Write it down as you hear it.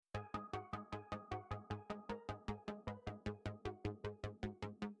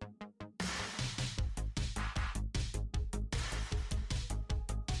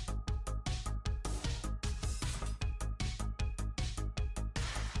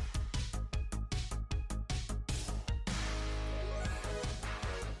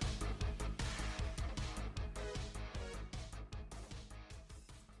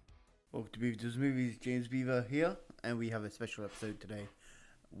Welcome to Movie Does Movies. James Beaver here, and we have a special episode today.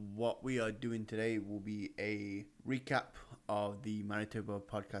 What we are doing today will be a recap of the Manitoba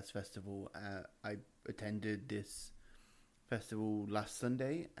Podcast Festival. I attended this festival last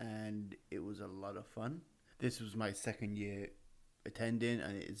Sunday, and it was a lot of fun. This was my second year attending,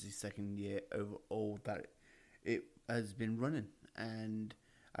 and it is the second year overall that it has been running. And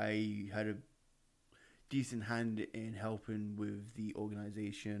I had a decent hand in helping with the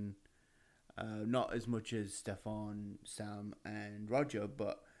organisation. Not as much as Stefan, Sam, and Roger,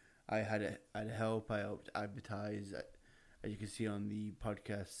 but I had help. I helped advertise, as you can see on the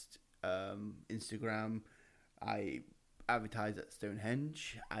podcast Instagram. I advertised at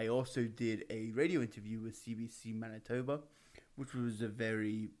Stonehenge. I also did a radio interview with CBC Manitoba, which was a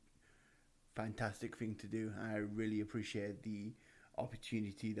very fantastic thing to do. I really appreciate the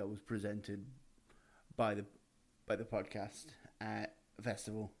opportunity that was presented by the podcast at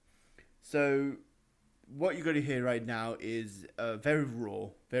festival. So, what you're going to hear right now is very raw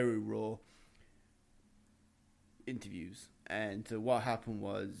interviews. And so what happened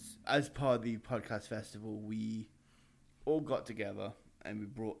was, as part of the podcast festival, we all got together and we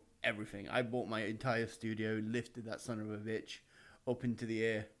brought everything. I bought my entire studio, lifted that son of a bitch up into the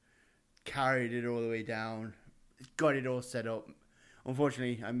air, carried it all the way down, got it all set up.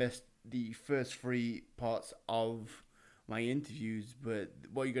 Unfortunately, I missed the first 3 parts of my interviews, but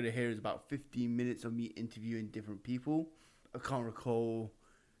what you're going to hear is about 15 minutes of me interviewing different people. I can't recall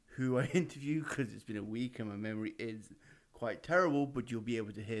who I interviewed because it's been a week and my memory is quite terrible, but you'll be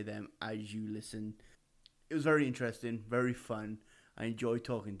able to hear them as you listen. It was very interesting, very fun. I enjoy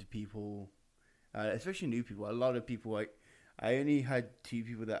talking to people, especially new people. A lot of people, I only had 2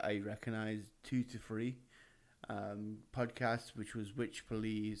 people that I recognized, 2 to 3 podcasts, which was Witch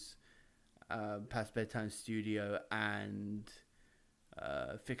Police, Past Bedtime Studio, and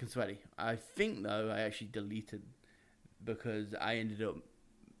Thick and Sweaty. I think, though, I actually deleted because I ended up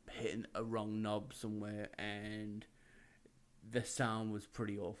hitting a wrong knob somewhere and the sound was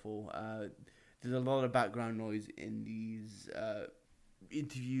pretty awful. There's a lot of background noise in these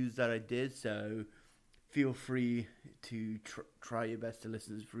interviews that I did, so feel free to try your best to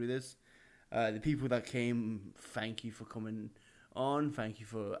listen through this. The people that came, thank you for coming on. Thank you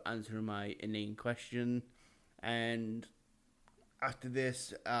for answering my inane question. And after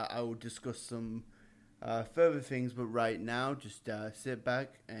this, I will discuss some further things. But right now, just sit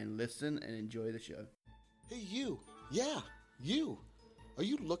back and listen and enjoy the show. Hey, you. Yeah, you. Are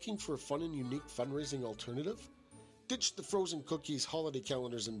you looking for a fun and unique fundraising alternative? Ditch the frozen cookies, holiday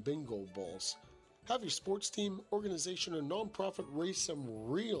calendars, and bingo balls. Have your sports team, organization, or nonprofit raise some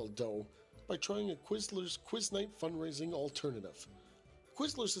real dough by trying a Quizlers Quiz Night fundraising alternative.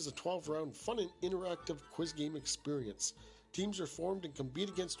 Quizlers is a 12-round fun and interactive quiz game experience. Teams are formed and compete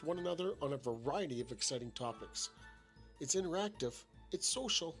against one another on a variety of exciting topics. It's interactive, it's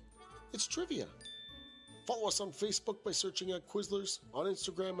social, it's trivia. Follow us on Facebook by searching at Quizlers, on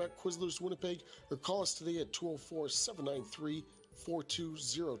Instagram at Quizlers Winnipeg, or call us today at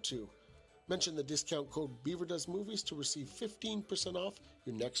 204-793-4202. Mention the discount code BeaverDoesMovies to receive 15% off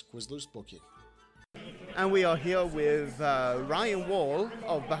your next Quizlers booking. And we are here with Ryan Wall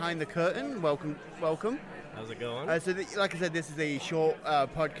of Behind the Curtain. Welcome. How's it going? So, like I said, this is a short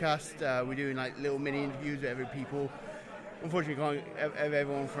podcast. We're doing like little mini interviews with every people. Unfortunately, can't have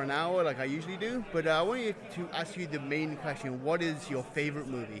everyone for an hour like I usually do. But I wanted to ask you the main question: what is your favorite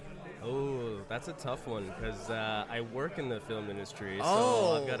movie? Oh, that's a tough one because I work in the film industry,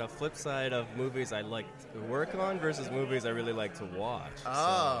 so I've got a flip side of movies I like to work on versus movies I really like to watch.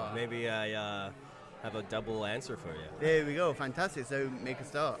 So maybe I have a double answer for you. There we go. Fantastic. So make a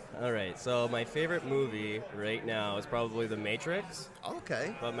start. All right. So my favorite movie right now is probably The Matrix.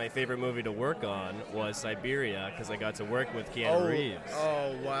 Okay. But my favorite movie to work on was Siberia because I got to work with Keanu Reeves.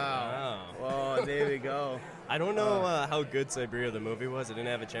 Oh, wow. Oh, there we go. I don't know how good Siberia the movie was. I didn't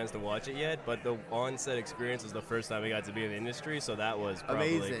have a chance to watch it yet, but the on-set experience was the first time I got to be in the industry, so that was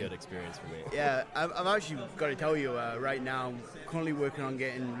probably a good experience for me. Yeah, I've actually got to tell you, right now, I'm currently working on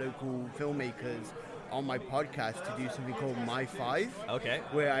getting local filmmakers on my podcast to do something called My 5. Okay.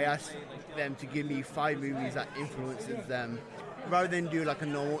 Where I ask them to give me 5 movies that influences them. Rather than do like a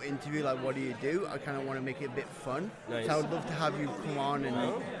normal interview, like what do you do, I kind of want to make it a bit fun. Nice. So I would love to have you come on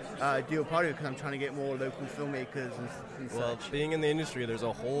and do a part of it because I'm trying to get more local filmmakers and well, such. Being in the industry, there's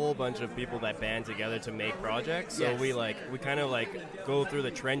a whole bunch of people that band together to make projects. So we kind of go through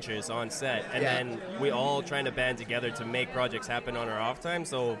the trenches on set, and then we all trying to band together to make projects happen on our off time.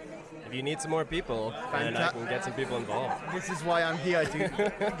 So you need some more people, and I can get some people involved. This is why I'm here,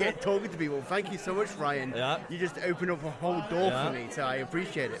 to get talking to people. Thank you so much, Ryan. Yeah. You just opened up a whole door for me, so I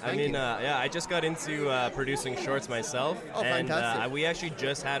appreciate it. Thank you. I just got into producing shorts myself. Oh, and, fantastic. We actually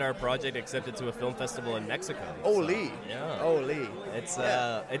just had our project accepted to a film festival in Mexico. Holy. Yeah. Holy. It's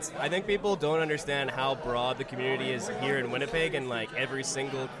I think people don't understand how broad the community is here in Winnipeg, and like every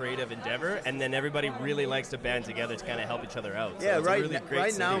single creative endeavor, and then everybody really likes to band together to kind of help each other out. So Yeah, it's a really great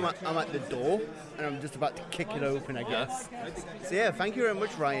right city. now I'm at the door, and I'm just about to kick it open, I guess. So yeah, thank you very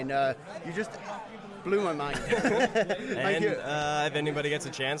much, Ryan. You just blew my mind. Thank you. If anybody gets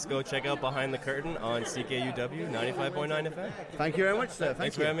a chance, go check out Behind the Curtain on CKUW 95.9 FM. Thank you very much, sir.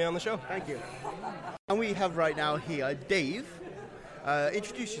 Thanks for having me on the show. Thank you. And we have right now here Dave.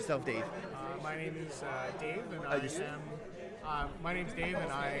 Introduce yourself, Dave. My name is Dave, and my name's Dave,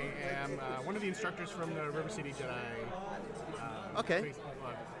 and I am one of the instructors from the River City Jedi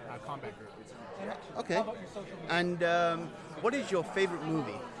combat group. Okay. And what is your favorite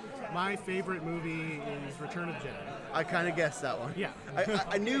movie? My favorite movie is Return of the Jedi. I kind of guessed that one. Yeah.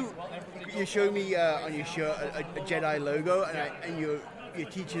 I knew you showed me on your shirt a Jedi logo, and you're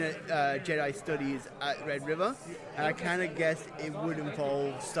teaching at Jedi Studies at Red River, and I kind of guessed it would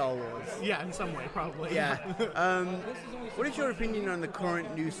involve Star Wars. Yeah, in some way, probably. Yeah. What is your opinion on the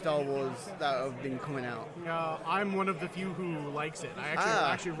current new Star Wars that have been coming out? I'm one of the few who likes it.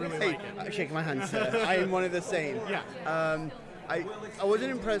 I actually really like it. Shake my hand, sir. I am one of the same. Yeah. I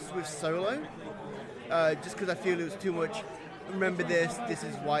wasn't impressed with Solo, just because I feel it was too much. Remember this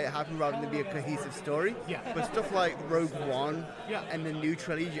is why it happened, rather than be a cohesive story. Yeah. But stuff like Rogue One Yeah. and the new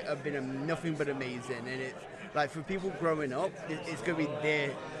trilogy have been nothing but amazing, and it's like for people growing up, it's going to be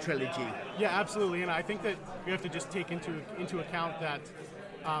their trilogy. Yeah, absolutely, and I think that you have to just take into account that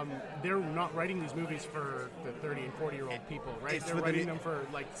they're not writing these movies for the 30 and 40-year-old people, right? It's They're for the writing new- them for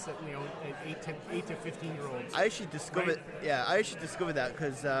 8 to 15-year-olds. I actually discovered, that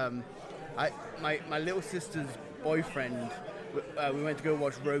because my little sister's boyfriend, we went to go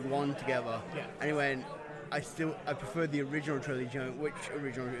watch Rogue One together, Yeah. and he went, I prefer the original trilogy. Which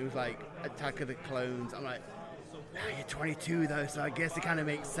original? It was like Attack of the Clones. I'm like, you're 22 though, so I guess it kind of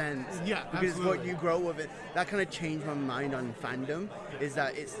makes sense. Yeah, because it's what absolutely. you grow with it. That kind of changed my mind on fandom. Is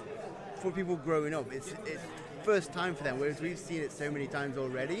that it's for people growing up. It's first time for them, whereas we've seen it so many times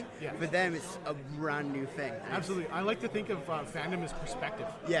already. Yeah. For them, it's a brand new thing. And Absolutely. I like to think of fandom as perspective.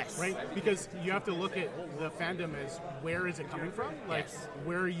 Yes. Right? Because you have to look at the fandom as where is it coming from? Like, Yes.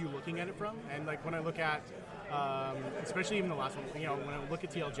 where are you looking at it from? And, like, when I look at, especially even the last one, when I look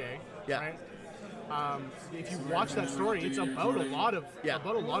at TLJ, Yeah. right? If you watch that story, it's about a lot of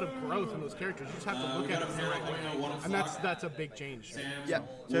growth in those characters. You just have to look at it from the right way, and that's a big change. Yeah,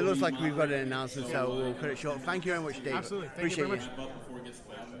 so it looks like we've got an announcement, so we'll cut it short. Thank you very much, Dave. Absolutely. Thank Appreciate you very much.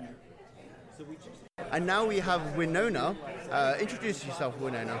 And now we have Winona. Introduce yourself,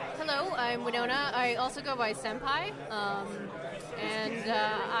 Winona. Hello, I'm Winona. I also go by Senpai, and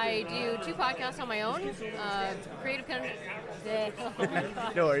I do 2 podcasts on my own. Creative Oh my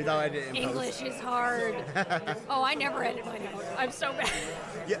God. No worries, I'll edit it in post. English is hard. Oh, I never edit my notes. I'm so bad.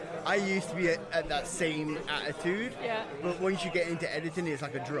 Yeah, I used to be at that same attitude. Yeah. But once you get into editing, it's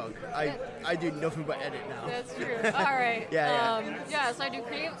like a drug. I do nothing but edit now. That's true. All right. Yeah. So I do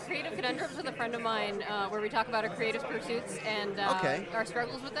creative conundrums with a friend of mine, where we talk about our creative pursuits and Okay. our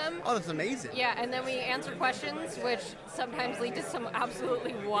struggles with them. Oh, that's amazing. Yeah, and then we answer questions, which sometimes lead to some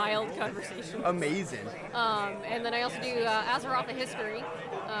absolutely wild conversations. Amazing. And then I also do Azeroth a History,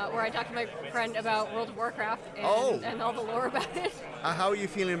 where I talk to my friend about World of Warcraft and all the lore about it. How are you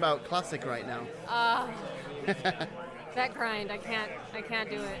feeling about Classic right now? That grind, I can't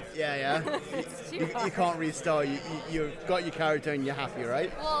do it. Yeah. It's too You hard. can't restart. You've got your character and you're happy, right?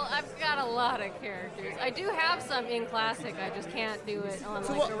 Well, I've got a lot of characters. I do have some in Classic, I just can't do it on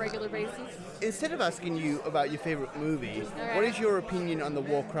So like what- a regular basis. Instead of asking you about your favorite movie, Alright. what is your opinion on the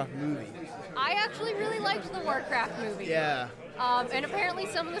Warcraft movie? I actually really liked the Warcraft movie. Yeah. And apparently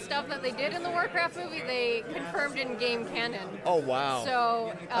some of the stuff that they did in the Warcraft movie, they confirmed in game canon. Oh, wow.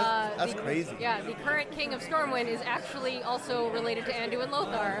 So That's crazy. Yeah, the current king of Stormwind is actually also related to Anduin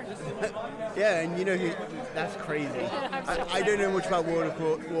Lothar. Yeah, and you know, that's crazy. I'm so I don't know much about World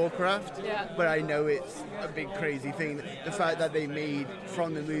of Warcraft, Yeah. but I know it's a big crazy thing. The fact that they made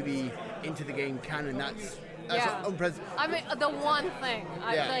from the movie into the game canon, that's Yeah. unprecedented. I mean, the one thing,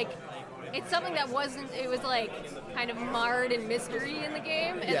 Yeah. it's something that it was like kind of marred in mystery in the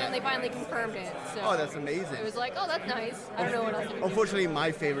game, and Yeah. then they finally confirmed it. So Oh, that's amazing. it was like, oh, that's nice. I don't know what else. to do. Unfortunately,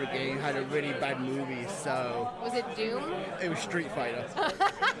 my favorite game had a really bad movie, so Was it Doom? it was Street Fighter.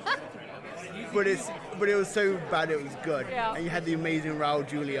 but it was so bad it was good. Yeah. And you had the amazing Raul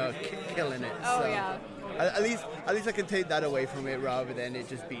Julia killing it. Oh, so. yeah. At least I can take that away from it rather than it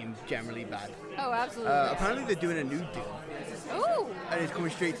just being generally bad. Oh, absolutely. Apparently they're doing a new deal. Ooh. And it's coming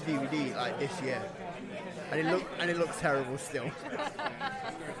straight to DVD like this year. And it looks terrible still.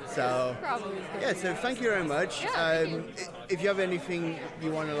 So Probably. yeah, so thank you very much. Yeah, thank you. If you have anything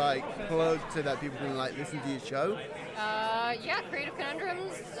you want to like plug so that people can like listen to your show. Yeah, Creative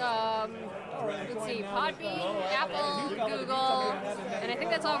Conundrums. Let's see, Podbean, Apple, Google, and I think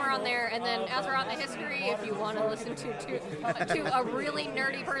that's all we're on there. And then as we're on the history, if you want to listen to a really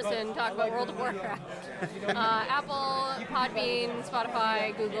nerdy person talk about World of Warcraft, Apple, Podbean,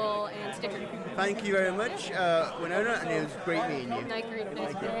 Spotify, Google, and Stitcher. Thank you very much, Winona, and it was great meeting you.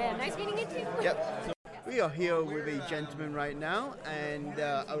 Nice meeting you too. Yep. We are here with a gentleman right now, and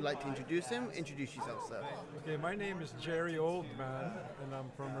I would like to introduce him. Introduce yourself, sir. Okay, my name is Jerry Oldman, and I'm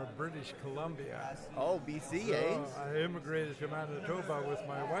from British Columbia. Oh, BC, eh? I immigrated to Manitoba with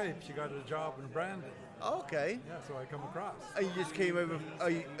my wife. She got a job in Brandon. Okay. Yeah, so I come across. And you just came over. Are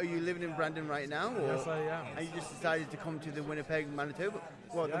you living in Brandon right now? Or? Yes, I am. And you just decided to come to the Winnipeg, Manitoba,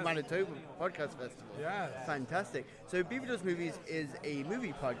 the Yes. Manitoba Podcast Festival. Yes. Fantastic. So, Beaver Does Movies is a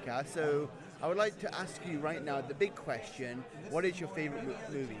movie podcast. So, I would like to ask you right now the big question: what is your favorite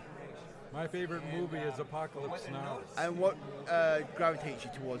movie? My favorite movie is Apocalypse Now. And what gravitates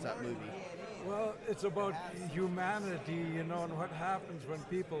you towards that movie? Well, it's about humanity, and what happens when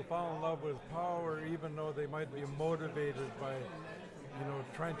people fall in love with power, even though they might be motivated by,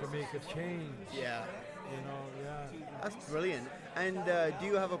 trying to make a change. Yeah. Yeah. That's brilliant. And do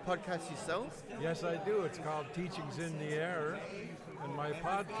you have a podcast yourself? Yes, I do. It's called Teachings in the Air. And my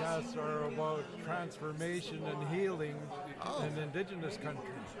podcasts are about transformation and healing in Indigenous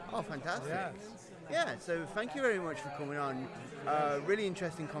countries. Oh, fantastic. Yes. Yeah, so thank you very much for coming on. Really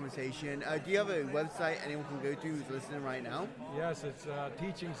interesting conversation. Do you have a website anyone can go to who's listening right now? Yes, it's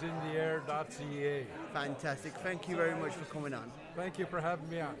teachingsintheair.ca. Fantastic. Thank you very much for coming on. Thank you for having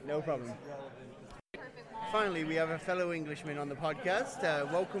me on. No problem. Finally, we have a fellow Englishman on the podcast.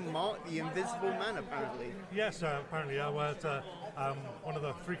 Welcome, Mark, the Invisible Man, apparently. Yes, apparently I was one of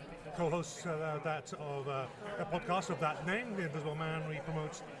the three co-hosts of a podcast of that name, The Invisible Man. We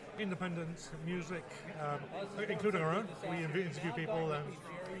promote independent music, including our own. We interview people and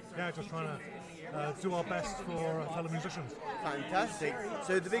just trying to do our best for fellow musicians. Fantastic.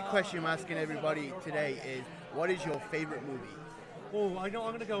 So the big question I'm asking everybody today is, what is your favorite movie? Oh, I know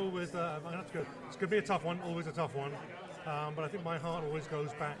I'm going to go with. I'm going to have to go. It's going to be a tough one, always a tough one. But I think my heart always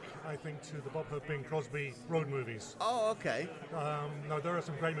goes back, I think, to the Bob Hope, Bing Crosby road movies. Oh, okay. No, there are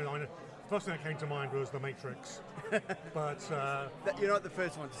some great movies. First thing that came to mind was The Matrix. But you're not the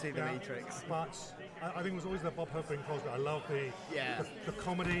first one to see The Matrix. But I think it was always the Bob Hope, Bing Crosby. I love the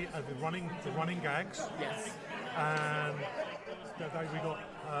comedy and the running gags. Yes. And we got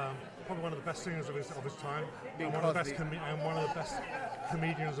probably one of the best singers of his time, and one of the best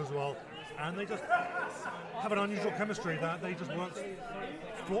comedians as well. And they just have an unusual chemistry that they just worked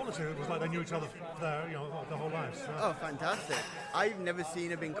flawlessly. It was like they knew each other their whole lives. So. Oh, fantastic. I've never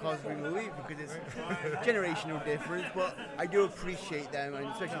seen a Bing Crosby movie because it's generational difference, but I do appreciate them, and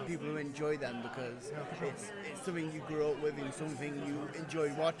especially people who enjoy them, because it's something you grew up with and something you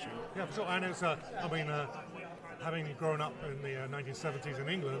enjoy watching. Yeah, for sure. And it's, having grown up in the 1970s in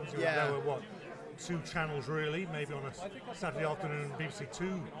England, there were two channels really, maybe on a Saturday afternoon, BBC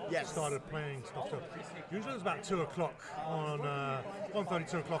Two started playing stuff. So usually it was about 2 o'clock on 1:30,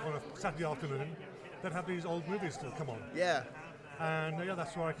 2 o'clock on a Saturday afternoon. They'd have these old movies still come on. Yeah. And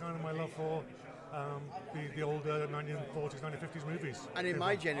that's why my love for the older 1940s, 1950s movies. And in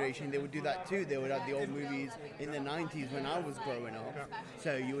my generation, they would do that too. They would have the old movies in the 90s when I was growing up. Yeah.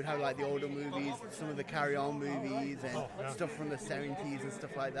 So you would have like the older movies, some of the Carry On movies, and stuff from the 70s and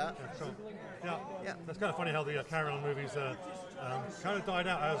stuff like that. Yeah, so, yeah. That's kind of funny how the Carry On movies kind of died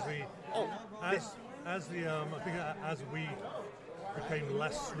out as we became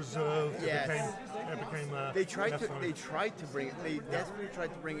less reserved. Yes. It became they tried to bring it. They desperately tried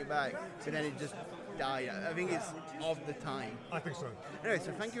to bring it back, but then it just died. I think it's of the time. I think so. Anyway,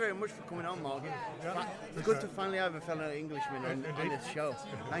 so thank you very much for coming on, Mark. Yeah, it's good to finally have a fellow Englishman on this show.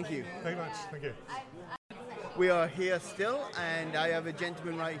 Thank you. Very much. Thank you. We are here still, and I have a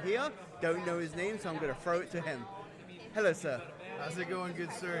gentleman right here. Don't know his name, so I'm going to throw it to him. Hello, sir. How's it going,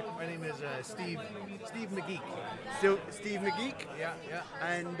 good sir? My name is Steve McGeek. Still Steve McGeek? Yeah.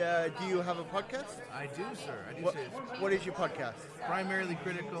 And do you have a podcast? I do, sir. What is your podcast?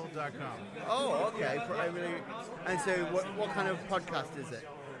 PrimaryCritical.com. Oh, okay. And so what kind of podcast is it?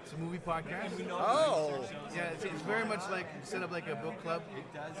 It's a movie podcast. Oh. Yeah, it's very much like set up like a book club.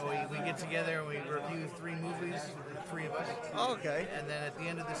 We get together and we review 3 movies, the 3 of us. Oh, okay. And then at the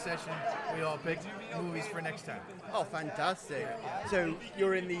end of the session, we all pick movies for next time. Oh, fantastic. So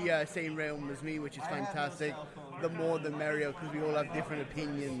you're in the same realm as me, which is fantastic. The more the merrier, because we all have different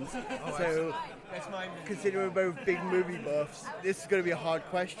opinions. So, considering we're both big movie buffs, this is going to be a hard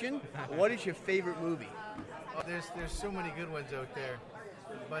question. What is your favorite movie? Oh, there's so many good ones out there.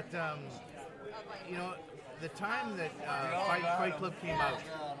 But, you know, the time that Fight Club came out,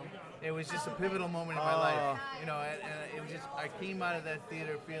 it was just a pivotal moment in my life. You know, and it was just, I came out of that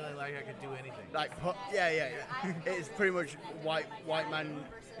theater feeling like I could do anything. Like, yeah. It's pretty much white man,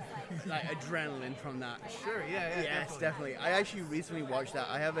 like adrenaline from that. Sure, yeah. Yes, definitely. I actually recently watched that.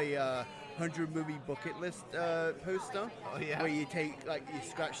 I have a 100 movie bucket list poster. Oh, yeah. Where you take, like, you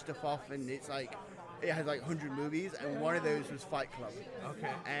scratch stuff off and it's like, it has like 100 movies, and one of those was Fight Club.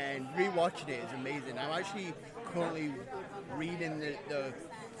 Okay. And rewatching it is amazing. I'm actually currently reading the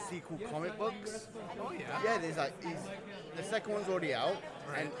sequel comic books. Oh, yeah? Yeah, there's like, the second one's already out,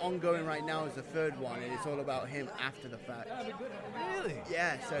 and ongoing right now is the third one, and it's all about him after the fact. Really?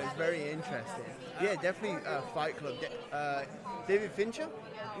 Yeah, so it's very interesting. Yeah, definitely Fight Club. David Fincher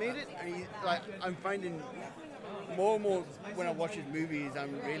made it, and I'm finding more and more when I watch his movies,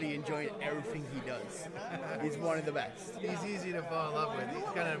 I'm really enjoying everything he does. He's one of the best. He's easy to fall in love with.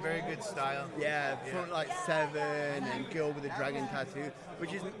 He's got a very good style. Yeah, from like Seven and Girl with a Dragon Tattoo,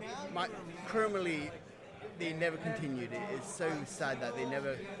 which is criminally, they never continued it. It's so sad that they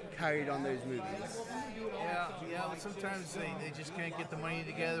never carried on those movies. Yeah. Well, sometimes they just can't get the money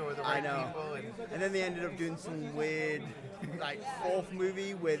together or the right people. And then they ended up doing some weird, like, 4th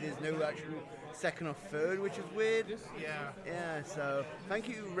movie where there's no actual second or third, which is weird. Yeah, so thank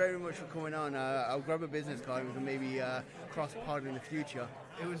you very much for coming on. I'll grab a business card and we can maybe cross pod in the future.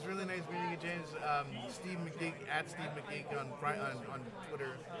 It was really nice meeting you, James. Steve McGeek, at Steve McGeek on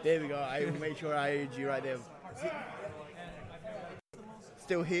Twitter. There we go. I will make sure I heard you right there.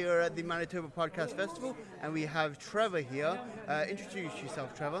 Still here at the Manitoba Podcast Festival, and we have Trevor here. Introduce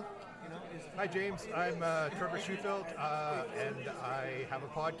yourself, Trevor. Hi, James. I'm Trevor Schufeld, and I have a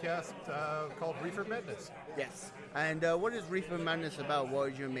podcast called Reefer Madness. Yes. And what is Reefer Madness about?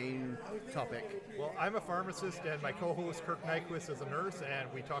 What is your main topic? Well, I'm a pharmacist, and my co-host, Kirk Nyquist, is a nurse,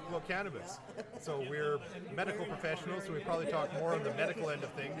 and we talk about cannabis. So we're medical professionals, so we probably talk more on the medical end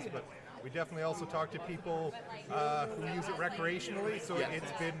of things, but we definitely also talk to people who use it recreationally, so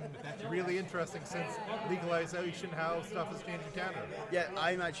it's been really interesting since legalization how stuff has changed in Canada. Yeah,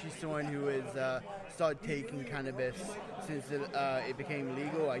 I'm actually someone who has started taking cannabis since it became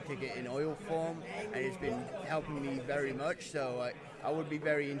legal. I take it in oil form, and it's been helping me very much, so I would be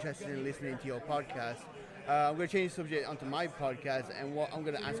very interested in listening to your podcast. I'm going to change the subject onto my podcast, and what I'm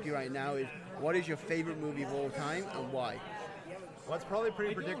going to ask you right now is, what is your favorite movie of all time, and why? Well, it's probably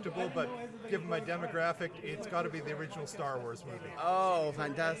pretty predictable, but given my demographic, it's got to be the original Star Wars movie. Oh,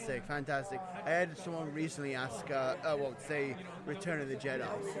 fantastic. I had someone recently ask, say Return of the Jedi.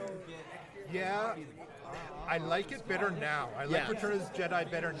 Yeah, I like it better now. I like Return of the Jedi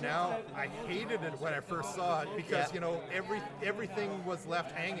better now. I hated it when I first saw it because, everything was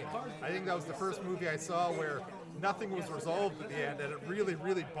left hanging. I think that was the first movie I saw where nothing was resolved at the end, and it really,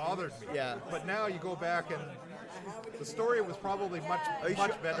 really bothered me. Yeah. But now you go back and the story was probably much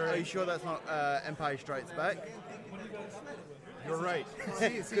better. Are you sure that's not Empire Strikes Back? You're right.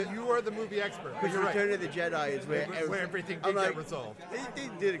 See, you are the movie expert. Because Return of the Jedi is where everything did get resolved. They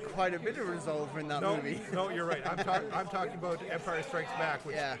did quite a bit of resolve in that movie. No, you're right. I'm talking about Empire Strikes Back,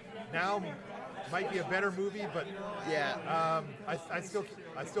 which now might be a better movie, but I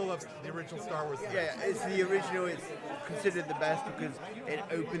still love the original Star Wars. Yeah, it's the original. It's considered the best because it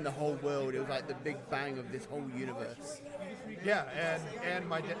opened the whole world. It was like the big bang of this whole universe. Yeah, and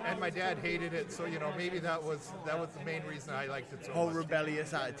my dad hated it, so maybe that was the main reason I liked it so whole much.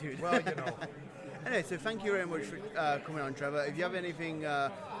 Rebellious attitude. Well, Anyway, so thank you very much for coming on, Trevor. If you have anything,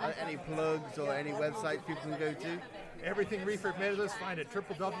 any plugs or any websites people can go to? Everything Reefer Med is find at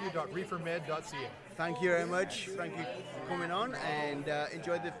www.reefermed.ca. Thank you very much. Thank you for coming on, and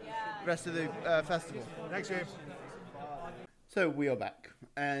enjoy the rest of the festival. Thanks, James. So we are back,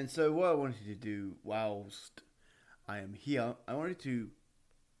 and so what I wanted to do whilst I am here, I wanted to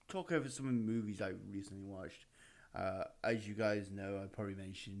talk over some of the movies I recently watched. As you guys know, I probably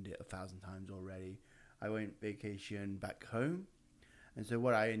mentioned it 1,000 times already. I went vacation back home, and so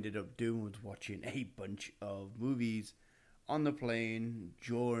what I ended up doing was watching a bunch of movies on the plane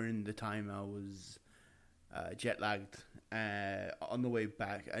during the time I was jet lagged, on the way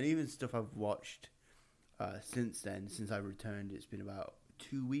back, and even stuff I've watched since then. Since I returned, it's been about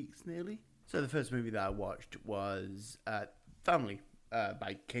 2 weeks nearly. So the first movie that I watched was Family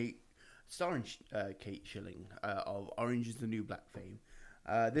by starring Kate Schilling of Orange is the New Black fame.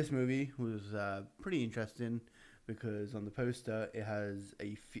 This movie was pretty interesting because on the poster it has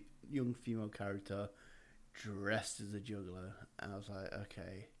a young female character dressed as a juggler, and I was like,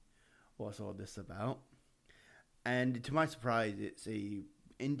 okay, what's all this about? And to my surprise, it's a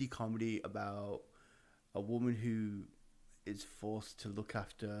indie comedy about a woman who is forced to look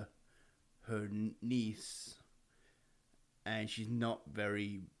after her niece, and she's not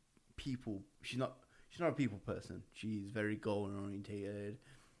very she's not a people person. She's very goal orientated.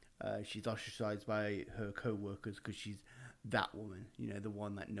 She's ostracized by her co-workers because she's that woman, the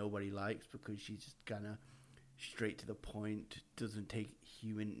one that nobody likes because she's just kind of straight to the point, doesn't take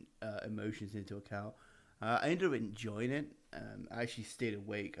human emotions into account. I ended up enjoying it. I actually stayed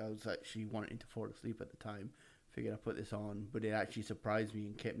awake. I was actually wanting to fall asleep at the time. Figured I'd put this on, but it actually surprised me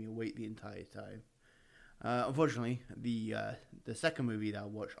and kept me awake the entire time. Unfortunately, the second movie that I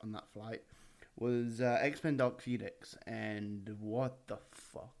watched on that flight was X-Men Dark Phoenix, and what the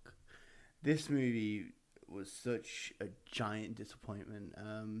fuck? This movie was such a giant disappointment.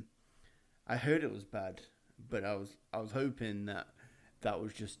 I heard it was bad, but I was hoping that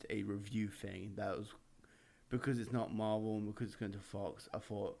was just a review thing. That was because it's not Marvel and because it's going to Fox. I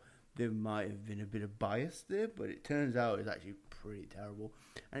thought there might have been a bit of bias there, but it turns out it's actually pretty terrible.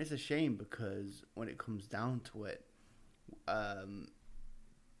 And it's a shame because when it comes down to it,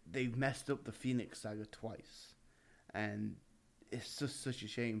 they've messed up the Phoenix saga twice. And it's just such a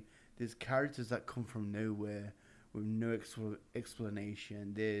shame. There's characters that come from nowhere with no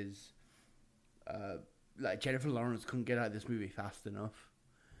explanation. There's, Jennifer Lawrence couldn't get out of this movie fast enough.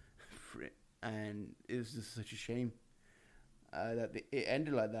 And it was just such a shame. That it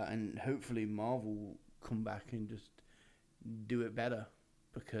ended like that, and hopefully Marvel will come back and just do it better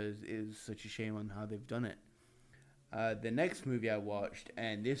because it is such a shame on how they've done it. The next movie I watched,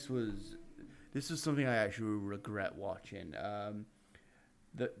 and this was something I actually regret watching. What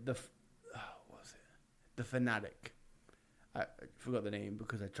was it? The Fanatic. I forgot the name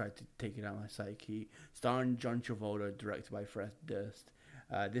because I tried to take it out of my psyche. Starring John Travolta, directed by Fred Durst.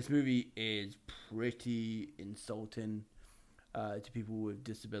 This movie is pretty insulting to people with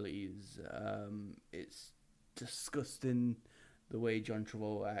disabilities. It's disgusting the way John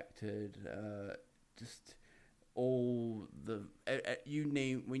Travolta acted. Just all the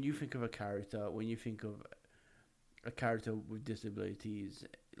when you think of a character, when you think of a character with disabilities,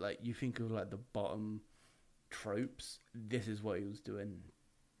 like you think of like the bottom tropes. This is what he was doing,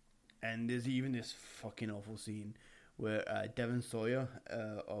 and there's even this fucking awful scene where Devon Sawyer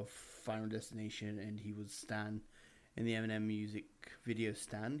of Final Destination, and he was Stan in the Eminem music video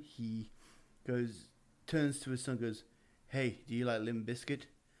Stan, he turns to his son and goes, "Hey, do you like Limp Bizkit?"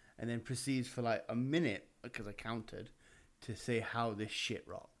 And then proceeds for like a minute, because I counted, to say how this shit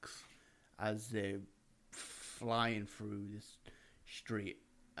rocks as they're flying through this street.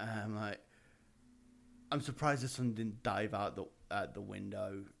 I'm surprised this son didn't dive out the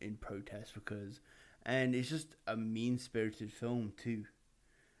window in protest and it's just a mean-spirited film too.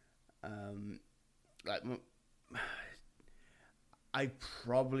 I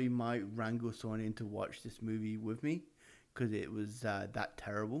probably might wrangle someone in to watch this movie with me because it was that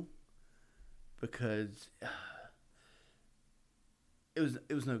terrible. Because it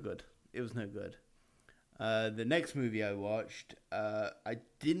was no good. It was no good. The next movie I watched, I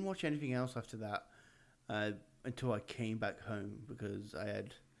didn't watch anything else after that until I came back home because I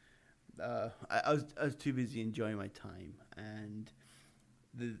had. I was too busy enjoying my time, and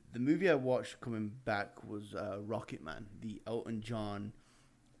the movie I watched coming back was Rocketman, the Elton John.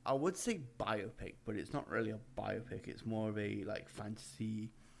 I would say biopic, but it's not really a biopic. It's more of a like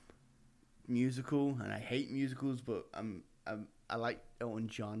fantasy musical, and I hate musicals, but I like Elton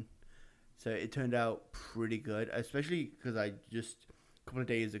John, so it turned out pretty good. Especially because I just a couple of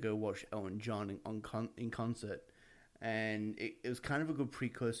days ago watched Elton John in concert. And it was kind of a good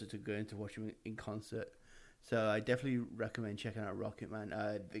precursor to going to watch him in concert. So I definitely recommend checking out Rocketman.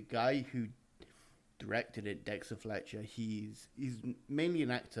 The guy who directed it, Dexter Fletcher, he's mainly an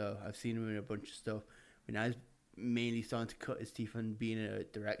actor. I've seen him in a bunch of stuff. But now he's mainly starting to cut his teeth on being a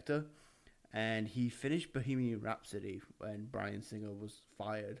director. And he finished Bohemian Rhapsody when Bryan Singer was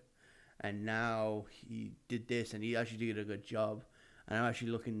fired. And now he did this, and he actually did a good job. And I'm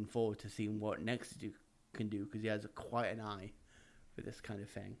actually looking forward to seeing what next can do because he has quite an eye for this kind of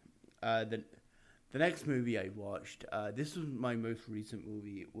thing. The next movie I watched, this was my most recent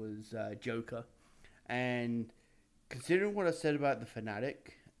movie, was Joker. And considering what I said about The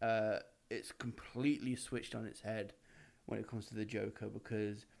Fanatic, it's completely switched on its head when it comes to the Joker,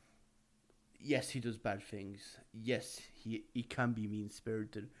 because yes, he does bad things. Yes, he can be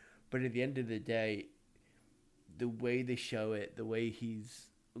mean-spirited. But at the end of the day, the way they show it, the way he's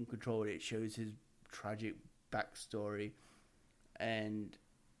uncontrolled, it shows his tragic backstory. And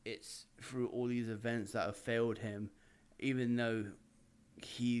it's through all these events that have failed him, even though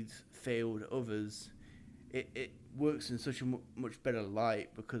he's failed others, it works in such a much better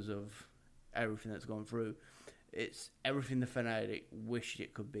light because of everything that's gone through. It's everything the fanatic wished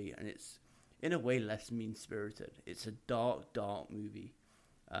it could be, and it's in a way less mean-spirited. It's a dark, dark movie.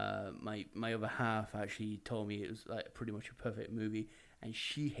 My other half actually told me it was like pretty much a perfect movie, and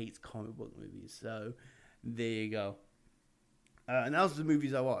she hates comic book movies. So there you go. And that was the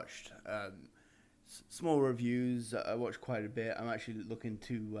movies I watched. Small reviews. I watched quite a bit. I'm actually looking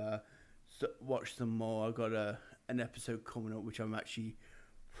to watch some more. I've got an episode coming up which I'm actually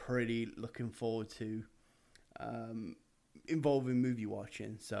pretty looking forward to, involving movie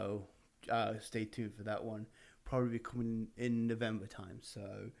watching. So stay tuned for that one. Probably coming in November time.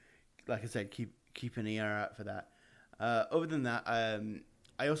 So, like I said, keep an ear out for that. Other than that,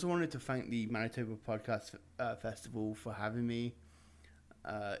 I also wanted to thank the Manitoba Podcast Festival for having me.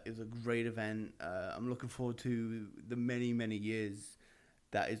 It was a great event. I'm looking forward to the many, many years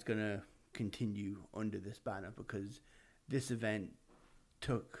that is going to continue under this banner, because this event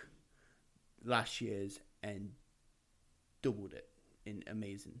took last year's and doubled it in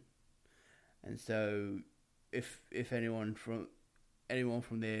amazing. And so if anyone from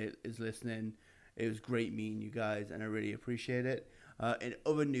there is listening, it was great meeting you guys, and I really appreciate it. In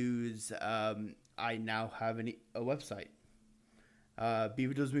other news, I now have a website,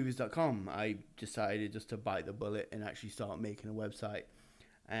 beaverdoesmovies.com. I decided just to bite the bullet and actually start making a website,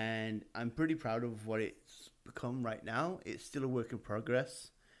 and I'm pretty proud of what it's become right now. It's still a work in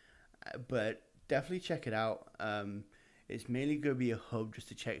progress, but definitely check it out. It's mainly going to be a hub just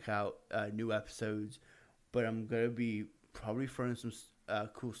to check out new episodes, but I'm going to be probably throwing some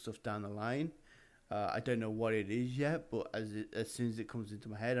cool stuff down the line. I don't know what it is yet, but as soon as it comes into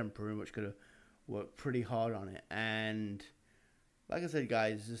my head, I'm pretty much going to work pretty hard on it. And like I said,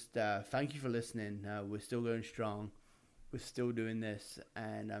 guys, just thank you for listening. We're still going strong. We're still doing this,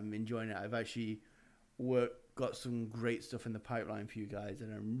 and I'm enjoying it. I've actually got some great stuff in the pipeline for you guys,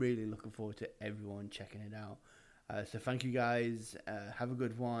 and I'm really looking forward to everyone checking it out. So thank you, guys. Have a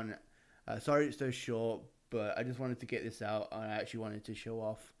good one. Sorry it's so short, but I just wanted to get this out, and I actually wanted to show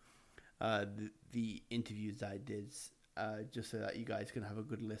off the interviews I did, just so that you guys can have a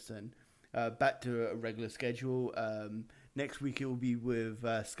good listen. Back to a regular schedule. Next week it will be with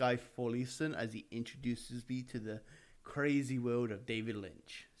Sky Forleeson as he introduces me to the crazy world of David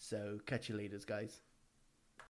Lynch. So catch you later, guys.